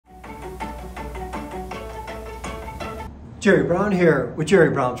Jerry Brown here with Jerry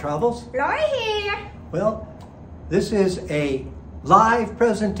Brown Travels. Lori here. Well, this is a live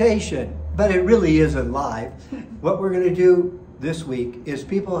presentation, but it really isn't live. What we're going to do this week is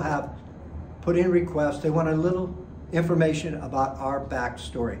people have put in requests. They want a little information about our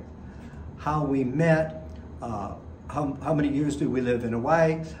backstory, how we met, how many years did we live in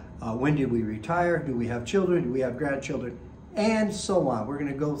Hawaii, when did we retire, do we have children, do we have grandchildren, and so on. We're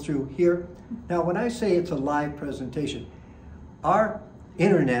going to go through here. Now, when I say it's a live presentation, our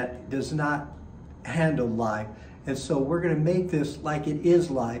internet does not handle live, and so we're going to make this like it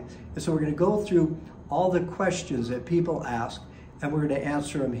is live. And so we're going to go through all the questions that people ask, and we're going to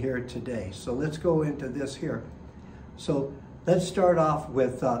answer them here today. So let's go into this here. So let's start off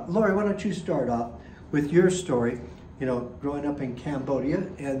with, Lori, why don't you start off with your story, you know, growing up in Cambodia,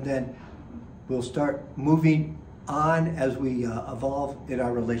 and then we'll start moving on as we evolve in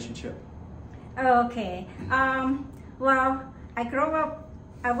our relationship. Okay. Well,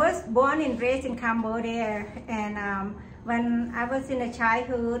 I was born and raised in Cambodia, and when I was in a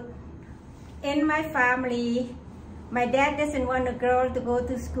childhood, in my family, my dad doesn't want a girl to go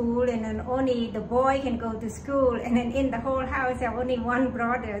to school, and then only the boy can go to school, and then in the whole house, I have only one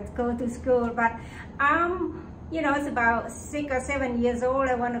brother to go to school. But you know, it's about 6 or 7 years old,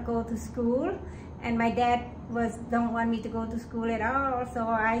 I want to go to school, and my dad don't want me to go to school at all, so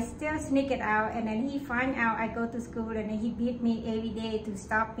I still sneak it out, and then he find out I go to school, and then he beat me every day to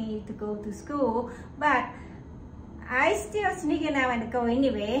stop me to go to school, but I still sneak it out and go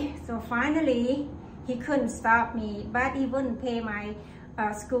anyway. So finally he couldn't stop me, but he wouldn't pay my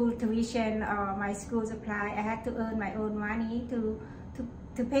school tuition or my school supply. I had to earn my own money to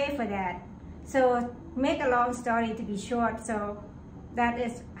pay for that. So make a long story to be short, so that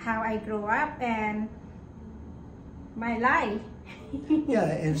is how I grew up and my life. Yeah,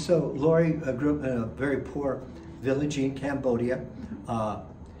 and so Lori grew up in a very poor village in Cambodia,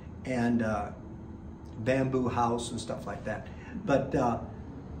 and bamboo house and stuff like that. But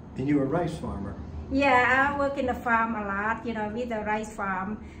and you were a rice farmer. Yeah, I work in the farm a lot, you know, with the rice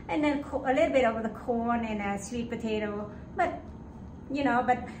farm, and then a little bit of the corn and sweet potato. But you know,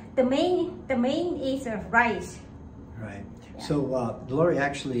 but the main is rice. Right. Yeah. So Lori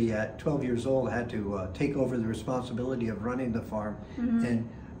actually at 12 years old had to take over the responsibility of running the farm, and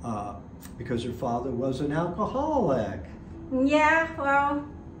because her father was an alcoholic. Yeah, well,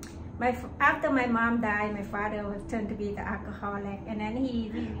 after my mom died, my father was turned to be the alcoholic, and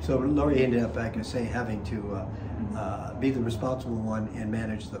then So Lori ended up, I can say, having to be the responsible one and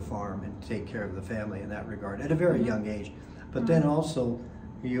manage the farm and take care of the family in that regard at a very young age. But then also,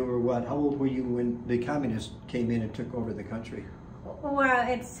 you were what? How old were you when the communists came in and took over the country?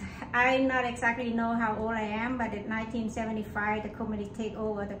 Well, I not exactly know how old I am, but in 1975, the communists take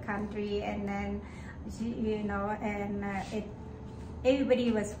over the country, and then, you know, and everybody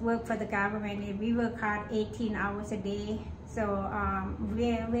was work for the government, and we work hard 18 hours a day. So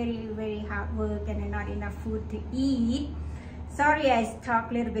very, very hard work, and not enough food to eat. Sorry, I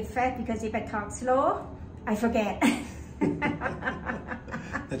talk a little bit fast, because if I talk slow, I forget.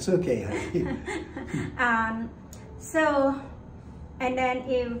 That's okay, honey. So, and then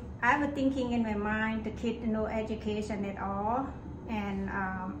if I was thinking in my mind, the kid no education at all, and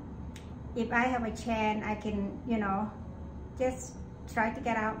if I have a chance, I can, you know, just try to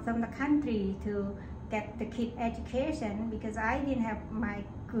get out from the country to get the kid education, because I didn't have my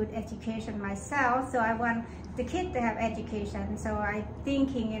good education myself, so I want the kid to have education. So I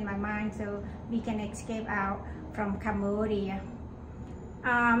thinking in my mind, so we can escape out from Cambodia.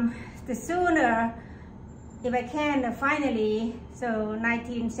 The sooner, if I can, finally, so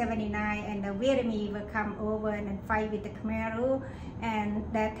 1979, and the Vietnamese will come over and fight with the Khmer Rouge, and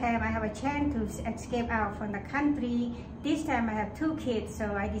that time I have a chance to escape out from the country. This time I have 2 kids,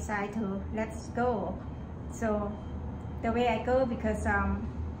 so I decide to let's go. So the way I go, because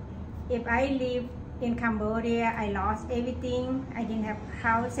if I live in Cambodia, I lost everything. I didn't have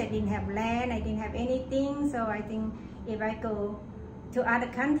house, I didn't have land, I didn't have anything. So I think if I go to other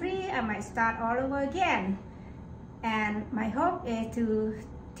country, I might start all over again. And my hope is to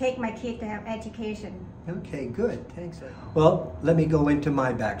take my kid to have education. Okay, good, thanks. Well, let me go into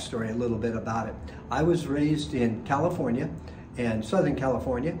my backstory a little bit about it. I was raised in California, and Southern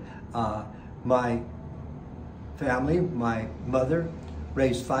California. My family, my mother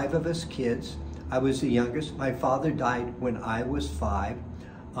raised 5 of us kids. I was the youngest. My father died when I was 5.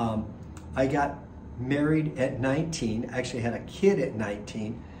 I got married at 19, actually had a kid at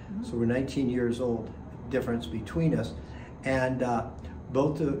 19, so we're 19 years old difference between us, and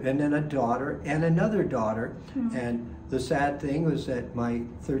and then a daughter and another daughter, and the sad thing was that my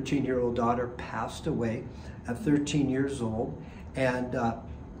 13-year-old daughter passed away at 13 years old. And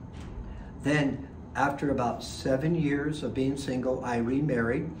then after about 7 years of being single, I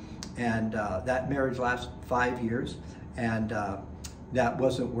remarried. And that marriage lasted 5 years. And that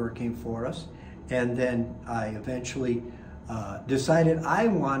wasn't working for us. And then I eventually decided I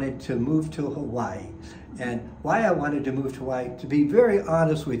wanted to move to Hawaii. And why I wanted to move to Hawaii, to be very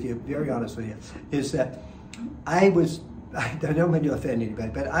honest with you, is that I don't mean to offend anybody,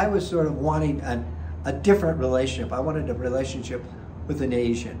 but I was sort of wanting a different relationship. I wanted a relationship with an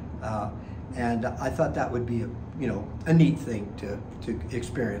Asian. And I thought that would be a neat thing to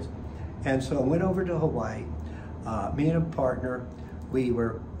experience. And so I went over to Hawaii. Me and a partner, we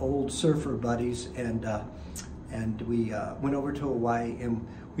were old surfer buddies, and we went over to Hawaii, and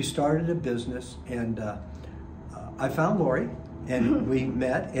we started a business, and I found Lori, and we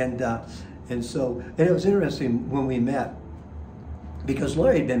met, and it was interesting when we met, because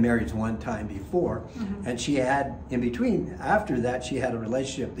Lori had been married one time before, and she had, in between, after that, she had a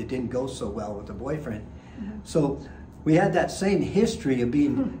relationship that didn't go so well with a boyfriend. So we had that same history of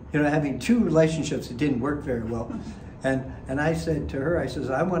being, having two relationships that didn't work very well. And I said to her, I says,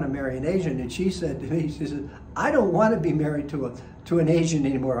 I want to marry an Asian. And she said to me, she said, I don't want to be married to an Asian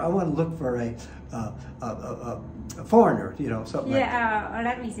anymore. I want to look for a foreigner, something like that.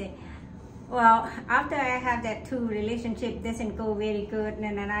 Let me say. Well, after I have that two relationship doesn't go very good,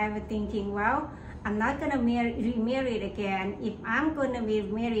 and then I was thinking, well, I'm not going to remarry again. If I'm going to be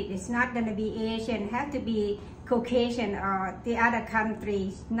married, it's not going to be Asian, have to be Caucasian or the other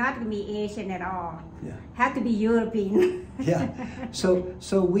countries, not going to be Asian at all. Yeah. Have to be European. Yeah. So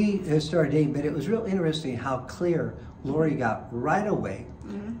we started dating, but it was real interesting how clear Lori got right away.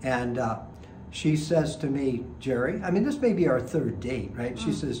 And she says to me, Jerry, I mean, this may be our third date, right?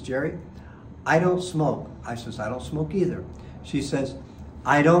 She says, Jerry, I don't smoke. I says, I don't smoke either. She says,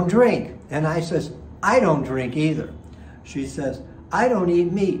 I don't drink. And I says, I don't drink either. She says, I don't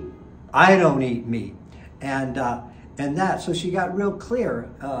eat meat. I don't eat meat. And so she got real clear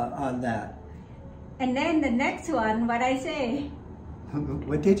on that. And then the next one, what I say?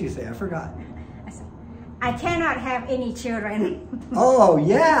 What did you say? I forgot. I cannot have any children. Oh,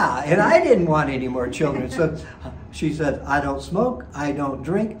 yeah. And I didn't want any more children. So she said, I don't smoke, I don't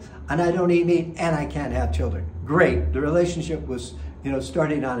drink, and I don't eat meat, and I can't have children. Great. The relationship was,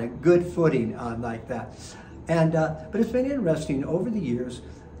 starting on a good footing like that. And but it's been interesting. Over the years,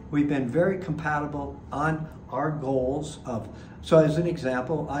 we've been very compatible on our goals of, so as an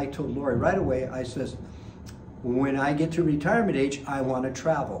example, I told Lori right away, I says, when I get to retirement age, I want to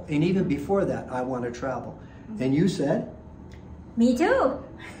travel. And even before that, I want to travel. And you said? Me too.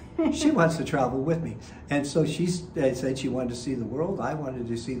 She wants to travel with me. And so she said she wanted to see the world. I wanted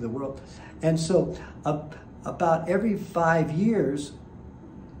to see the world. And so about every 5 years,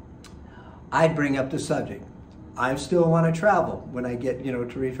 I'd bring up the subject. I still want to travel when I get,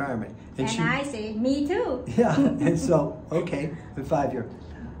 to retirement. And I say, me too. Yeah, and so, okay, in 5 years.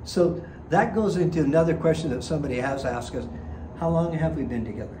 So that goes into another question that somebody has asked us. How long have we been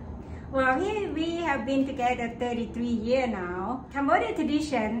together? Well, we have been together 33 years now. Cambodian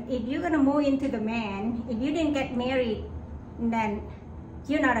tradition, if you're going to move into the man, if you didn't get married, then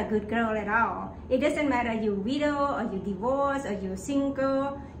you're not a good girl at all. It doesn't matter you're widow or you divorced or you're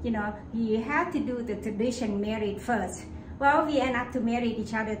single, you have to do the tradition married first. Well, we end up to marry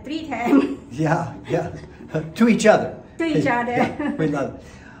each other 3 times. Yeah. To each other. To each other. Yeah, we love it.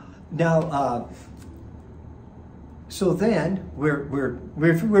 Now, so then we're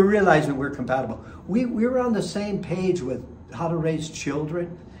realizing we're compatible. We were on the same page with how to raise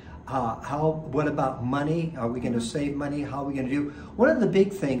children. What about money? Are we going to save money? How are we going to do? One of the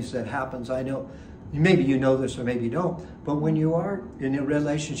big things that happens, I know, maybe you know this or maybe you don't, but when you are in a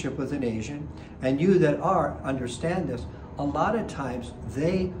relationship with an Asian, and you that are understand this, a lot of times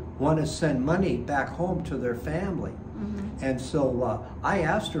they want to send money back home to their family. And so I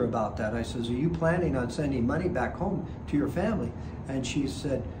asked her about that. I says, are you planning on sending money back home to your family? And she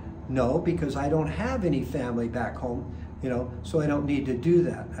said, no, because I don't have any family back home, so I don't need to do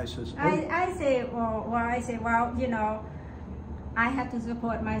that. I says, oh. I say, I have to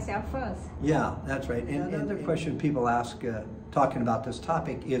support myself first. Yeah, that's right. And another question people ask, talking about this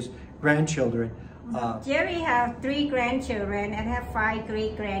topic, is grandchildren. Jerry has 3 grandchildren and have 5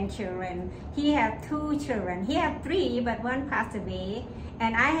 great-grandchildren. He has 2 children. He has 3, but 1 passed away.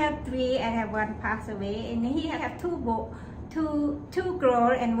 And I have 3 and have 1 passed away. And he has 2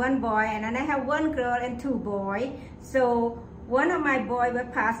 girls and 1 boy. And then I have 1 girl and 2 boys. So one of my boys will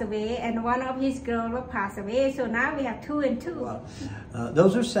pass away and one of his girls will pass away. So now we have 2 and 2. Well,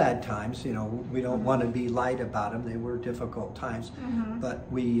 those are sad times. You know, we don't want to be light about them. They were difficult times, but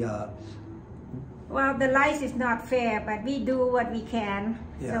we. Well, the life is not fair, but we do what we can.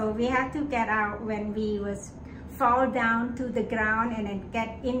 Yeah. So we have to get out when we fall down to the ground and then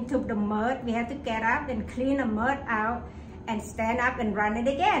get into the mud. We have to get up and clean the mud out and stand up and run it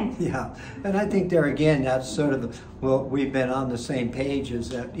again. Yeah, and I think there again, that's sort of, well, we've been on the same page, is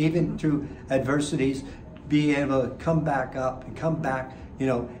that even through adversities, be able to come back up and come back, you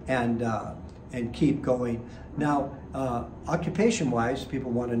know, and keep going. Now, occupation-wise,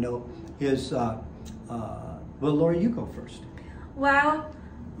 people want to know is, well, Lori, you go first. Well,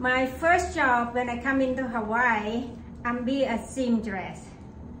 my first job when I come into Hawaii, I'm be a seamstress.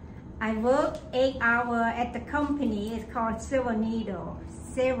 I work 8 hours at the company. It's called Silver Needle.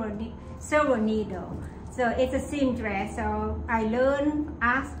 So it's a seamstress. So I learn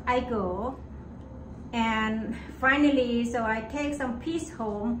as I go. And finally, so I take some piece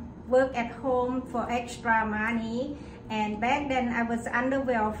home, work at home for extra money. And back then I was under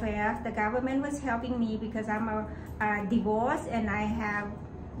welfare. The government was helping me because I'm a divorced and I have,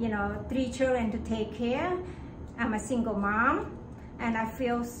 you know, 3 children to take care. I'm a single mom, and I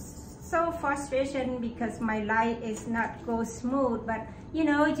feel so frustration because my life is not go smooth. But you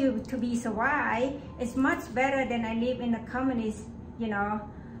know, to be survive is much better than I live in a communist, you know,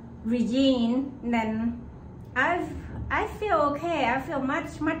 regime. Then I feel okay. I feel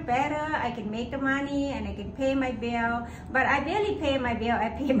much better. I can make the money and I can pay my bill. But I barely pay my bill. I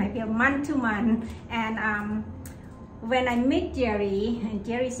pay my bill month to month. And when I meet Jerry, and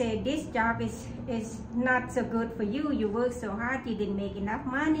Jerry said, this job is not so good for you. You work so hard, you didn't make enough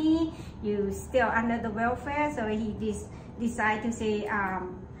money, you still under the welfare. So he decided to say,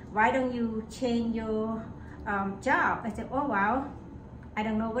 why don't you change your job? I said, oh wow, I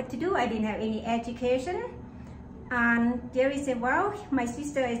don't know what to do. I didn't have any education. And Jerry said, well, my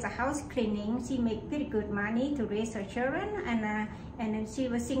sister is a house cleaning. She make pretty good money to raise her children. And then she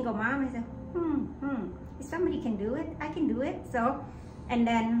was single mom. I said, if somebody can do it, I can do it. So, and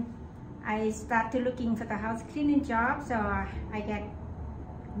then I started looking for the house cleaning job. So I get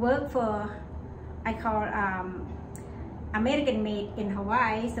work for, I call American Made in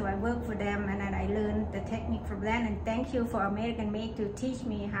Hawaii. So I work for them, and then I learned the technique from them. And thank you for American Made to teach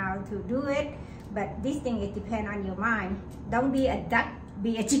me how to do it. But this thing, it depends on your mind. Don't be a duck,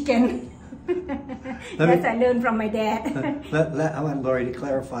 be a chicken. That's I learned from my dad. I want Lori to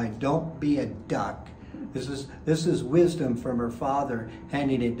clarify. Don't be a duck. This is wisdom from her father,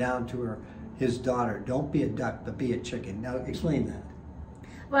 handing it down to his daughter. Don't be a duck, but be a chicken. Now explain that.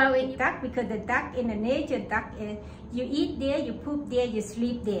 Well, it's duck because the duck in the nature, duck is you eat there, you poop there, you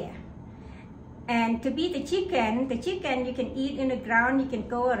sleep there. And to be the chicken you can eat in the ground, you can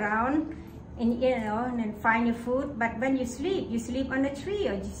go around and, you know, and then find your food. But when you sleep on a tree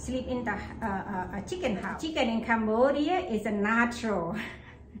or you sleep in the a chicken house. Chicken in Cambodia is a natural.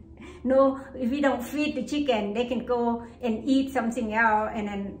 No, if we don't feed the chicken, they can go and eat something else, and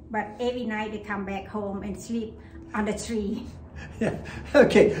then, but every night they come back home and sleep on the tree. Yeah.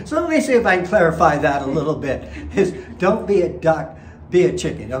 Okay, so let me see if I can clarify that a little bit. Is don't be a duck, be a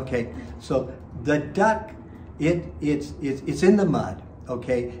chicken. Okay, so the duck, it's in the mud.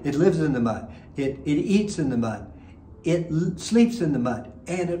 Okay, it lives in the mud. It eats in the mud. It sleeps in the mud,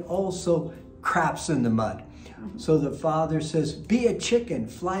 and it also craps in the mud. So the father says, be a chicken,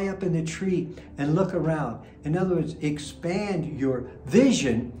 fly up in the tree and look around. In other words, expand your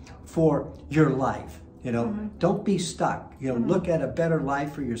vision for your life. You know, don't be stuck. You know, look at a better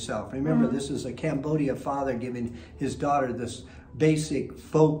life for yourself. Remember, this is a Cambodia father giving his daughter this basic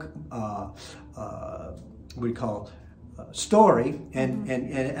folk, we call story, and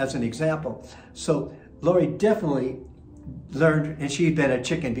as an example. So Lori definitely learned, and she's been a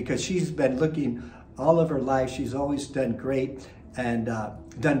chicken because she's been looking all of her life. She's always done great and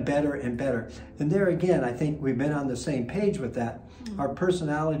done better and better. And there again, I think we've been on the same page with that. Our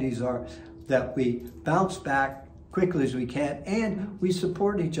personalities are that we bounce back quickly as we can, and we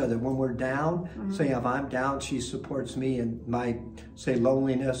support each other when we're down. Say if I'm down, she supports me in my, say,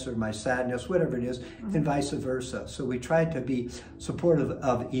 loneliness or my sadness, whatever it is, and vice versa. So we try to be supportive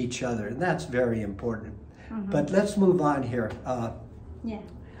of each other, and that's very important. But let's move on here.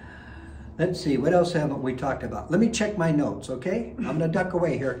 Let's see, what else haven't we talked about? Let me check my notes, okay? I'm gonna duck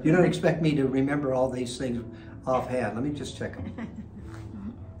away here. You don't expect me to remember all these things offhand. Let me just check them.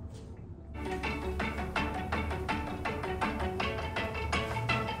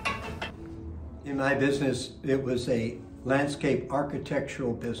 In my business, it was a landscape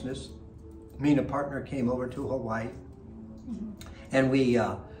architectural business. Me and a partner came over to Hawaii. And we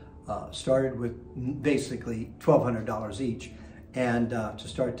started with basically $1,200 each, and to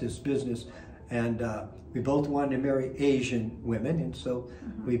start this business. And we both wanted to marry Asian women, and so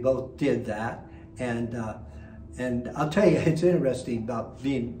we both did that. And I'll tell you, it's interesting about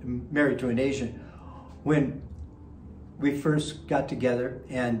being married to an Asian. When we first got together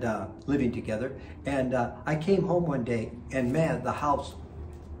and living together, and I came home one day, and man, the house,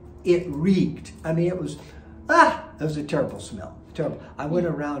 it reeked. I mean, it was a terrible smell. Terrible. I went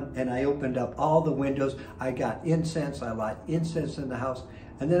around and I opened up all the windows. I got incense. I light incense in the house.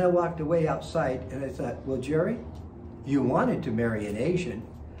 And then I walked away outside and I thought, well, Jerry, you wanted to marry an Asian.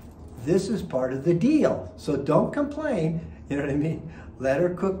 This is part of the deal. So don't complain. You know what I mean? Let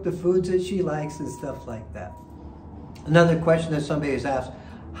her cook the foods that she likes and stuff like that. Another question that somebody has asked,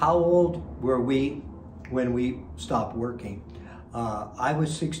 how old were we when we stopped working? I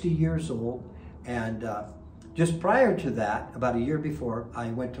was 60 years old, and just prior to that, about a year before, I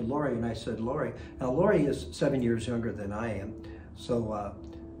went to Lori and I said, Lori, now Lori is 7 years younger than I am, so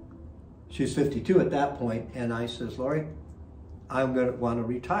she's 52 at that point, and I says, Lori, I'm going to want to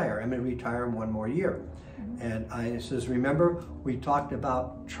retire. I'm going to retire in 1 more year. And I says, remember, we talked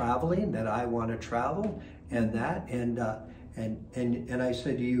about traveling, that I want to travel, and that, and I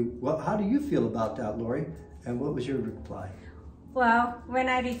said to you, well, how do you feel about that, Lori? And what was your reply? Well, when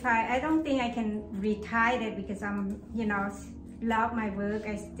I retire, I don't think I can retire it because I'm, love my work.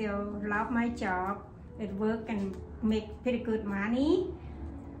 I still love my job. At work and make pretty good money.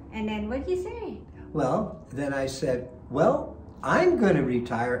 And then what do you say? Well, then I said, well, I'm going to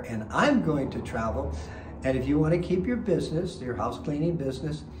retire and I'm going to travel. And if you want to keep your business, your house cleaning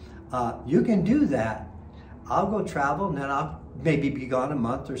business, you can do that. I'll go travel and then I'll maybe be gone a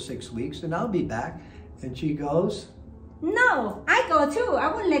month or 6 weeks and I'll be back. And she goes, no, I go too.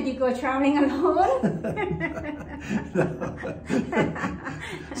 I wouldn't let you go traveling alone.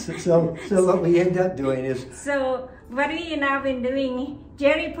 So what we end up doing is... So what we now been doing,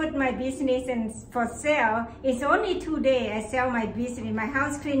 Jerry put my business in for sale. It's only 2 days I sell my business, my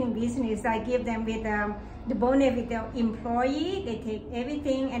house cleaning business. I give them with the bonus with the employee. They take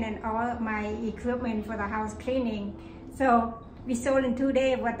everything and then all my equipment for the house cleaning. So we sold in 2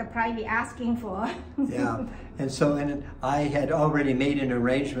 days what the price we asking for. Yeah, and I had already made an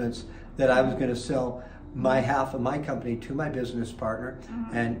arrangements that I was going to sell my half of my company to my business partner,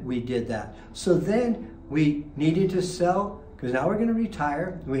 and we did that. So then we needed to sell, because now we're going to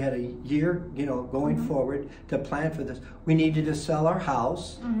retire. We had a year, going forward to plan for this. We needed to sell our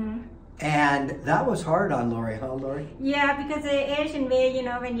house. And that was hard on Lori, huh, Lori? Yeah, because the Asian way,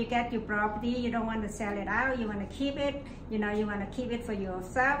 when you get your property, you don't want to sell it out. You want to keep it. You want to keep it for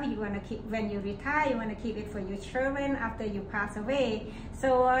yourself. You want to keep, when you retire, you want to keep it for your children after you pass away.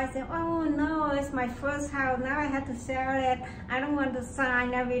 So I said, oh no, it's my first house. Now I have to sell it. I don't want to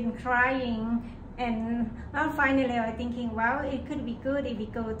sign. I've been crying. And well, finally I was thinking, well, it could be good if we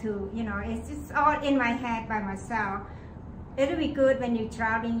go to, it's just all in my head by myself. It'll be good when you're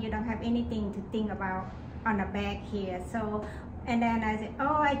traveling, you don't have anything to think about on the back here. So, and then I said,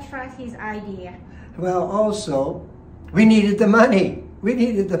 oh, I trust his idea. Well, also, we needed the money. We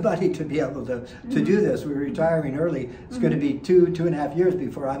needed the money to be able to do this. We were retiring early. It's going to be 2.5 years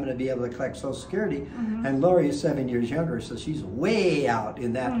before I'm going to be able to collect Social Security. And Lori is 7 years younger, so she's way out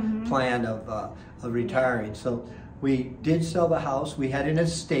in that plan of retiring. So we did sell the house. We had an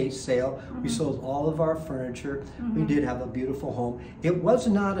estate sale. We sold all of our furniture. We did have a beautiful home. It was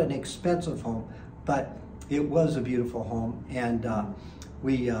not an expensive home, but it was a beautiful home. And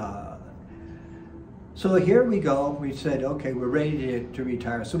so here we go. We said, okay, we're ready to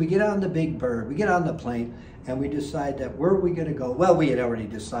retire. So we get on the big bird. We get on the plane, and we decide that where are we going to go? Well, we had already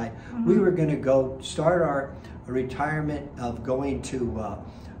decided. We were going to go start our retirement of going to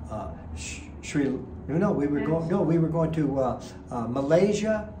we were going to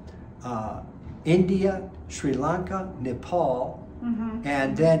Malaysia, India, Sri Lanka, Nepal,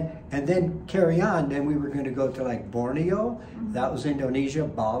 and then carry on. Then we were going to go to like Borneo, that was Indonesia,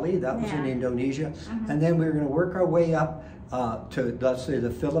 Bali, that was in Indonesia, and then we were going to work our way up to, let's say,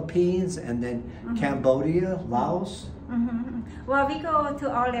 the Philippines, and then Cambodia, Laos. Well, we go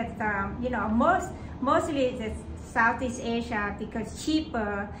to all that, mostly it's Southeast Asia because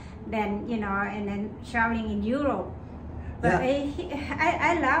cheaper than, and then traveling in Europe. But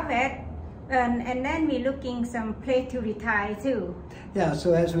I love it. And then we're looking some place to retire too. Yeah,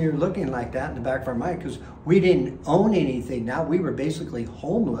 so as we were looking like that in the back of our mind, because we didn't own anything now, we were basically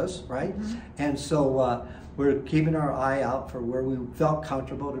homeless, right? And so we're keeping our eye out for where we felt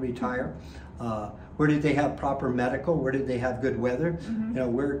comfortable to retire. Where did they have proper medical? Where did they have good weather? You know,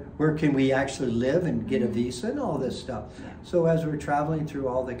 where can we actually live and get a visa and all this stuff? Yeah. So as we're traveling through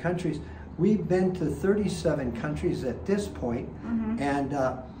all the countries, we've been to 37 countries at this point. And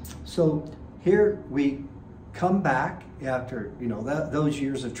so here we come back after, you know, those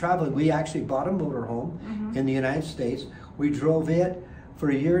years of traveling. We actually bought a motorhome in the United States. We drove it for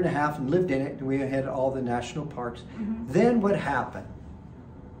a year and a half and lived in it, and we had all the national parks. Then what happened?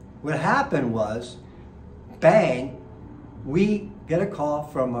 What happened was, bang, we get a call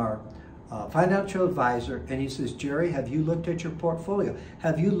from our financial advisor, and he says, Jerry, have you looked at your portfolio?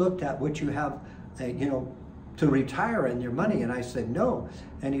 Have you looked at what you have, you know, to retire and your money? And I said, no.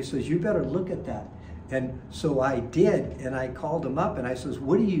 And he says, you better look at that. And so I did, and I called him up and I says,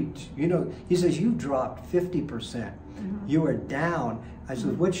 what do you know, he says, you dropped 50%. You are down. I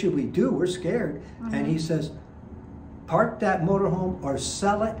said, what should we do? We're scared. And he says, park that motorhome or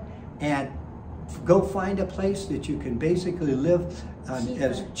sell it and go find a place that you can basically live on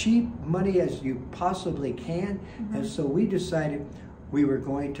as cheap money as you possibly can. And so we decided we were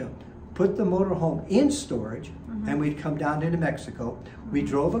going to put the motorhome in storage, and we'd come down into Mexico. We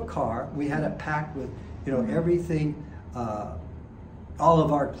drove a car. We had it packed with, you know, everything, all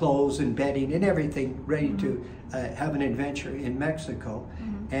of our clothes and bedding and everything ready to have an adventure in Mexico.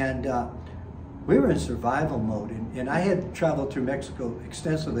 And we were in survival mode, and I had traveled through Mexico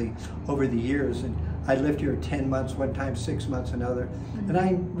extensively over the years, and I lived here 10 months one time, 6 months another, and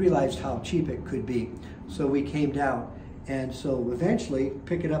I realized how cheap it could be. So we came down, and so eventually,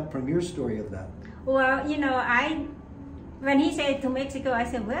 pick it up from your story of that. Well, you know, when he said to Mexico, I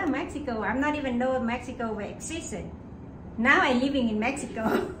said, well, Mexico, I'm not even know Mexico existed. Now I'm living in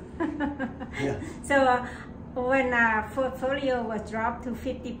Mexico. Yeah. So when portfolio was dropped to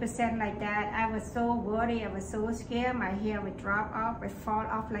 50% like that, I was so worried, I was so scared. My hair would drop off, would fall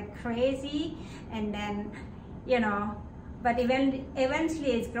off like crazy. And then, you know, but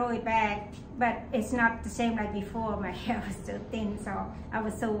eventually it's growing back, but it's not the same like before. My hair was so thin, so I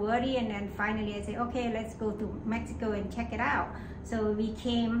was so worried. And then finally I said, okay, let's go to Mexico and check it out. So we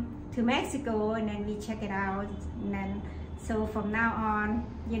came to Mexico and then we check it out. And then, so from now on,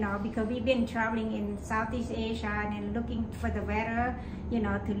 you know, because we've been traveling in Southeast Asia and then looking for the weather, you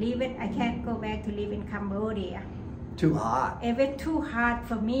know, to live it, I can't go back to live in Cambodia. Too hot. It was too hot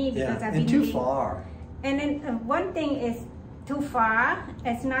for me because I've been too far. And then one thing is too far,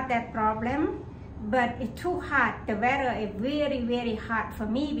 it's not that problem, but it's too hot. The weather is very, very hot for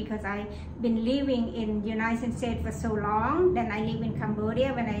me because I've been living in United States for so long. Then I live in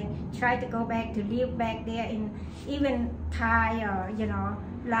Cambodia. When I try to go back to live back there in even Thai or, you know,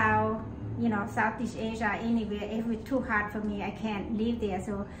 Laos, you know, Southeast Asia, anywhere, it was too hot for me. I can't live there.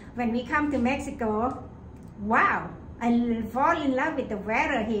 So when we come to Mexico, wow, I fall in love with the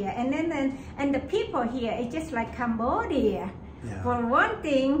weather here. And then and the people here, it's just like Cambodia. Yeah. For one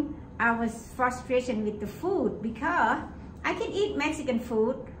thing, I was frustrated with the food because I can eat Mexican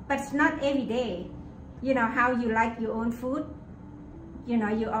food, but it's not every day. You know how you like your own food? You know,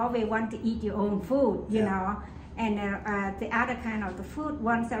 you always want to eat your own food, you know, and the other kind of the food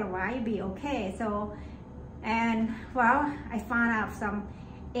once in a while be okay. So, and well, I found out some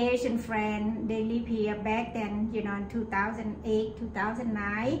Asian friend, they live here back then, you know, in 2008,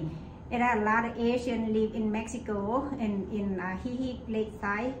 2009. And a lot of Asians live in Mexico and in Ajijic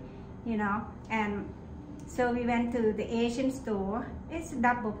Lakeside, you know. And so we went to the Asian store. It's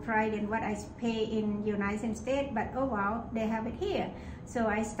double price than what I pay in United States, but oh wow, they have it here. So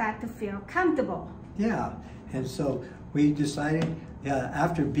I start to feel comfortable. Yeah, and so we decided,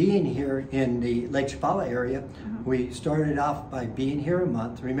 after being here in the Lake Chapala area, we started off by being here a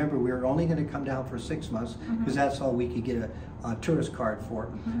month. Remember, we were only going to come down for 6 months because that's all we could get a tourist card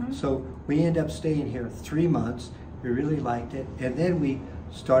for. So we ended up staying here 3 months. We really liked it. And then we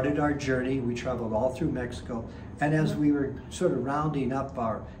started our journey. We traveled all through Mexico. And as we were sort of rounding up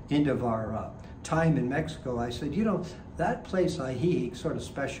our end of our time in Mexico, I said, you know, that place, Ajijic, sort of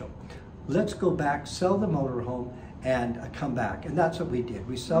special. Let's go back, sell the motorhome, and come back. And that's what we did.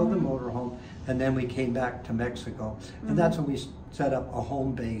 We sold the motorhome, and then we came back to Mexico. And that's when we set up a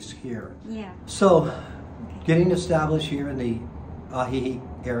home base here. Yeah. So, getting established here in the Ajijic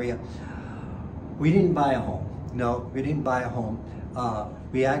area, we didn't buy a home. No, we didn't buy a home.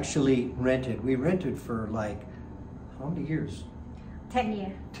 We actually rented. We rented for like, how many years? 10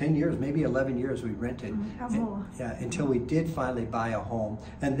 years. 10 years, maybe 11 years we rented. Yeah, until we did finally buy a home.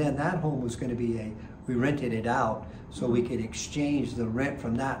 And then that home was going to be we rented it out so we could exchange the rent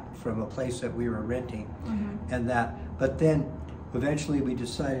from a place that we were renting. And that, but then eventually we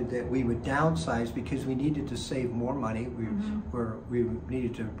decided that we would downsize because we needed to save more money. We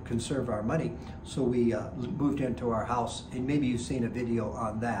needed to conserve our money. So we moved into our house, and maybe you've seen a video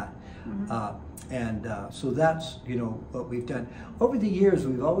on that. So that's, you know, what we've done. Over the years,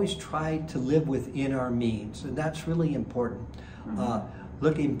 we've always tried to live within our means, and that's really important.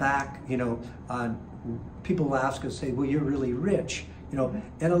 Looking back, you know, people ask us, say, well, you're really rich. You know,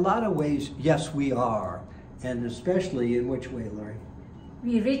 in a lot of ways, yes, we are. And especially in which way, Lori?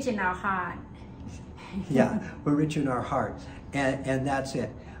 We're rich in our heart. Yeah, we're rich in our heart. And that's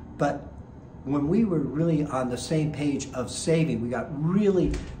it. But when we were really on the same page of saving, we got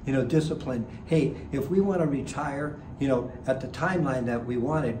really, you know, disciplined. Hey, if we want to retire, you know, at the timeline that we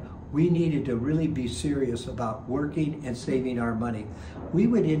wanted, we needed to really be serious about working and saving our money. We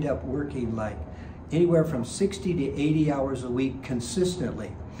would end up working like anywhere from 60 to 80 hours a week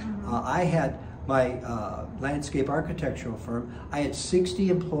consistently. I had my landscape architectural firm. I had 60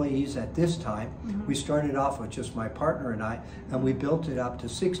 employees at this time. We started off with just my partner and I, and we built it up to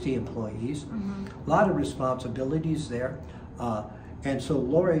 60 employees. A lot of responsibilities there. And so,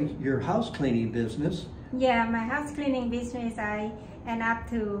 Lori, your house cleaning business. Yeah, my house cleaning business, I end up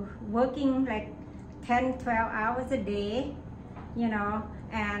to working like 10, 12 hours a day, you know,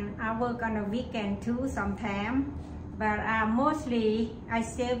 and I work on the weekend too sometimes. But mostly I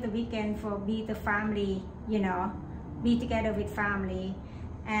save the weekend for be the family, you know, be together with family.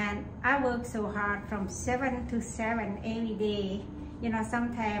 And I work so hard from 7 to 7 every day, you know,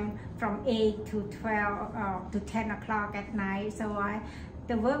 sometimes from 8 to 12 to 10 o'clock at night. So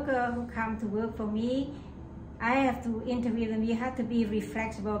the worker who come to work for me, I have to interview them. You have to be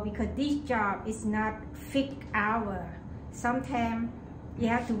flexible because this job is not fixed hour. Sometimes you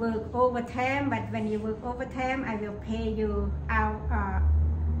have to work overtime, but when you work overtime, I will pay you hour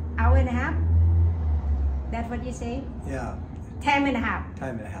and a half. That's what you say? Yeah. Time and a half.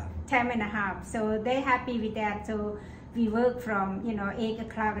 Time and a half. Time and a half. So they're happy with that. So we work from, you know, 8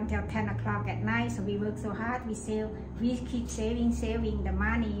 o'clock until 10 o'clock at night. So we work so hard. We keep saving the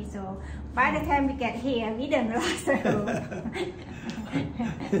money. So by the time we get here, we done lost our home.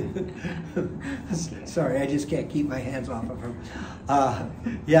 Sorry, I just can't keep my hands off of her.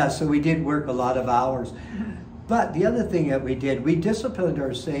 Yeah, so we did work a lot of hours. But the other thing that we did, we disciplined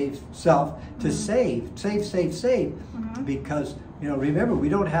ourselves to save. Because, you know, remember, we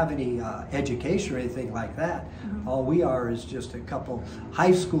don't have any education or anything like that. All we are is just a couple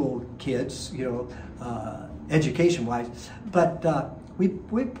high school kids, you know, education-wise. But we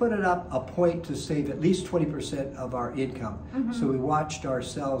put it up a point to save at least 20% of our income. So we watched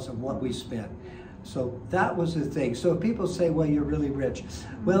ourselves and what we spent. So that was the thing. So if people say, well, you're really rich.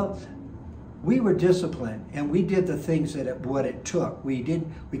 Well, we were disciplined and we did the things that what it took. We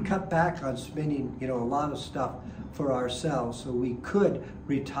cut back on spending, you know, a lot of stuff for ourselves so we could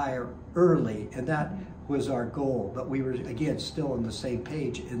retire early, and that was our goal. But we were, again, still on the same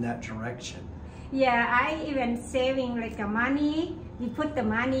page in that direction. Yeah, I even saving like the money. We put the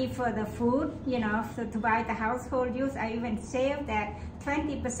money for the food, you know, so to buy the household use. I even saved that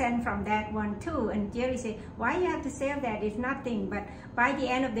 20% from that one too. And Jerry said, why you have to save that? It's nothing. But by the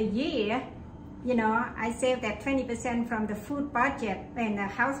end of the year, you know, I saved that 20% from the food budget and the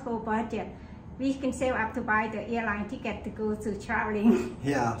household budget. We can save up to buy the airline ticket to go to traveling.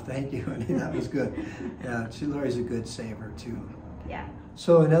 Yeah, thank you, honey. That was good. Yeah, Lori's a good saver too. Yeah.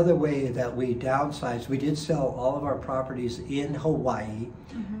 So another way that we downsized, we did sell all of our properties in Hawaii.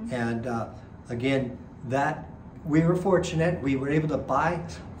 And again, that we were fortunate. We were able to buy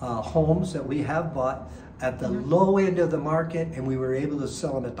homes that we have bought at the low end of the market, and we were able to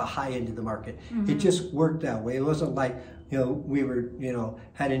sell them at the high end of the market. It just worked that way. It wasn't like, you know, we were, you know,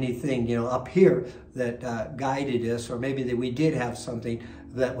 had anything, you know, up here that guided us, or maybe that we did have something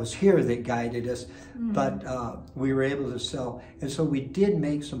that was here that guided us, but we were able to sell. And so we did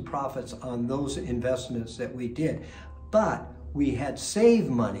make some profits on those investments that we did. But we had saved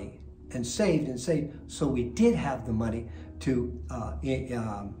money and saved and saved, so we did have the money to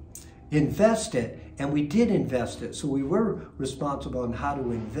invest it, and we did invest it. So we were responsible on how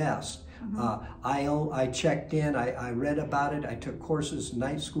to invest. I checked in, I read about it, I took courses in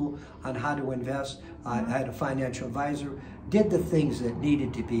night school on how to invest. I had a financial advisor, did the things that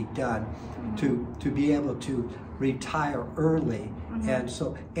needed to be done to be able to retire early. And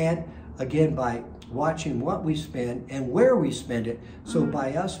so, and again, by watching what we spend and where we spend it, so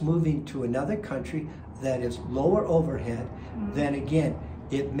by us moving to another country that is lower overhead, then again,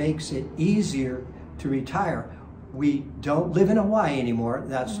 it makes it easier to retire. We don't live in Hawaii anymore.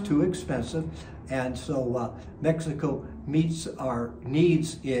 That's too expensive. And so Mexico meets our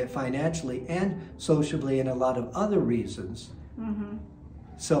needs financially and socially and a lot of other reasons.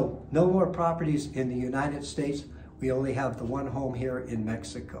 So no more properties in the United States. We only have the one home here in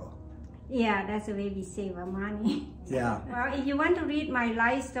Mexico. Yeah, that's the way we save our money. Yeah. Well, if you want to read my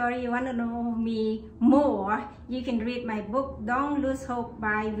life story, you want to know me more, you can read my book, Don't Lose Hope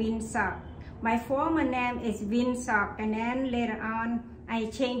by Winsock. My former name is Winsock, and then later on, I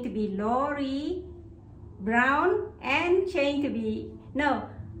changed to be Lori Brown and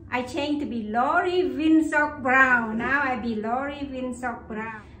I changed to be Lori Winsock Brown. Now I be Lori Winsock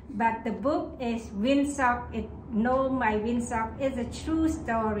Brown. But the book is Winsock, Know My Winsock. It's a true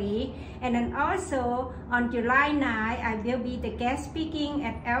story. And then also on July 9, I will be the guest speaking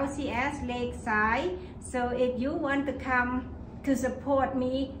at LCS Lakeside. So if you want to come to support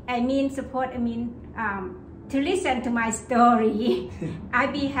me, to listen to my story,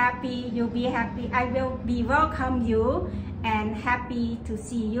 I'll be happy, you'll be happy. I will be welcome you and happy to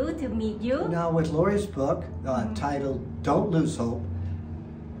see you, to meet you. Now with Lori's book titled Don't Lose Hope,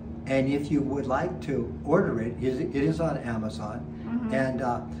 and if you would like to order it, it is on Amazon. And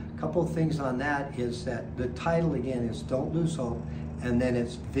a couple of things on that is that the title again is Don't Lose Hope, and then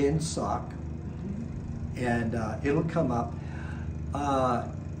it's Winsock, and it'll come up.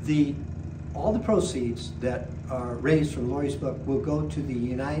 All the proceeds that are raised from Lori's book will go to the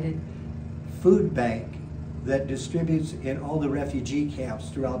United Food Bank that distributes in all the refugee camps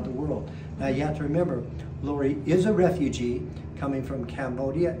throughout the world. Now you have to remember, Lori is a refugee coming from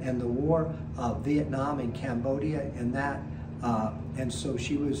Cambodia and the war of Vietnam and Cambodia and that, and so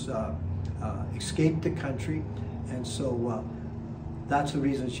she was escaped the country, and so that's the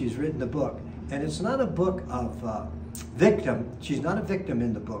reason she's written the book. And it's not a book of victim. She's not a victim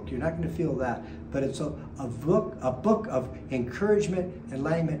in the book. You're not going to feel that, but it's a book of encouragement,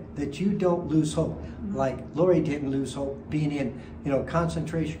 enlightenment, that you don't lose hope. Like Lori didn't lose hope being in,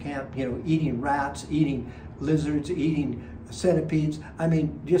 concentration camp, eating rats, eating lizards, eating centipedes. I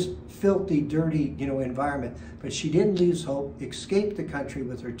mean, just filthy, dirty, environment. But she didn't lose hope, escaped the country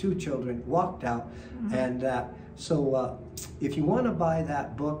with her 2 children, walked out, and so if you want to buy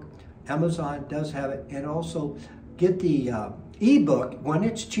that book, Amazon does have it, and also get the ebook when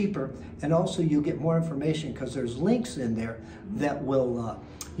it's cheaper, and also you get more information because there's links in there that will,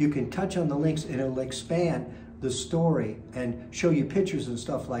 you can touch on the links and it'll expand the story and show you pictures and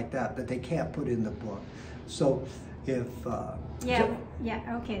stuff like that they can't put in the book. So if...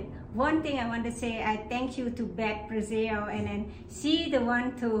 okay. One thing I want to say, I thank you to Beth Brazil, and then she the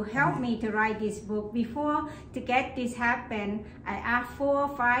one to help me to write this book. Before to get this happen, I asked 4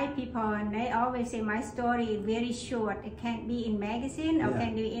 or 5 people, and they always say my story is very short. It can't be in magazine or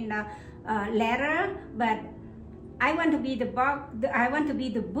can be in a letter, but I want to be the book. I want to be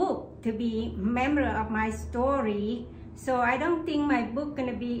the book to be member of my story. So I don't think my book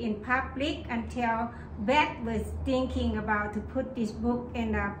gonna be in public until Beth was thinking about to put this book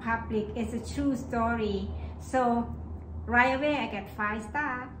in the public. It's a true story. So right away I get 5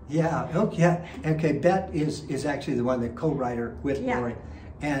 stars. Yeah, okay. Okay, Beth is actually the one that co-writer with Lori.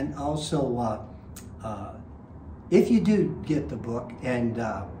 And also, if you do get the book and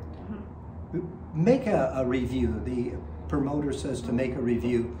make a review, the promoter says to make a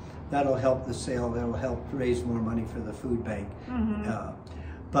review. That'll help the sale. That'll help raise more money for the food bank.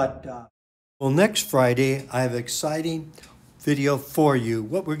 Well, next Friday, I have an exciting video for you.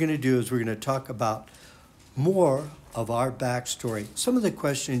 What we're going to do is we're going to talk about more of our backstory. Some of the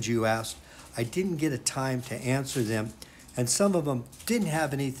questions you asked, I didn't get a time to answer them, and some of them didn't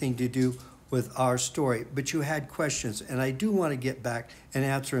have anything to do with our story, but you had questions, and I do want to get back and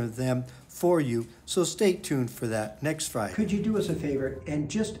answer them for you, so stay tuned for that next Friday. Could you do us a favor and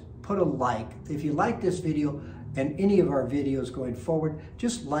just put a like? If you like this video and any of our videos going forward,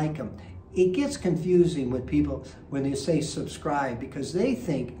 just like them. It gets confusing with people when they say subscribe because they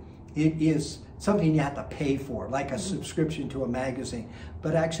think it is something you have to pay for, like a subscription to a magazine.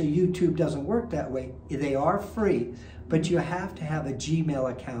 But actually YouTube doesn't work that way. They are free, but you have to have a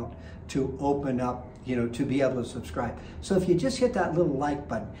Gmail account to open up, to be able to subscribe. So if you just hit that little like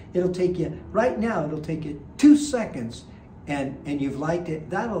button, it'll take you, right now, it'll take you 2 seconds and you've liked it.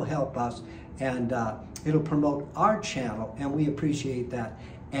 That'll help us, and it'll promote our channel, and we appreciate that.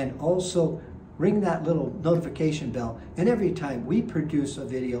 And also ring that little notification bell, and every time we produce a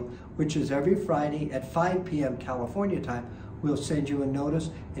video, which is every Friday at 5 p.m. California time, we'll send you a notice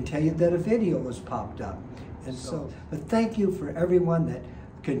and tell you that a video was popped up. And so, but thank you for everyone that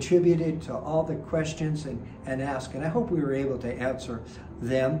contributed to all the questions and asked, and I hope we were able to answer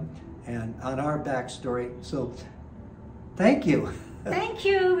them and on our backstory. So thank you. Thank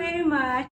you very much.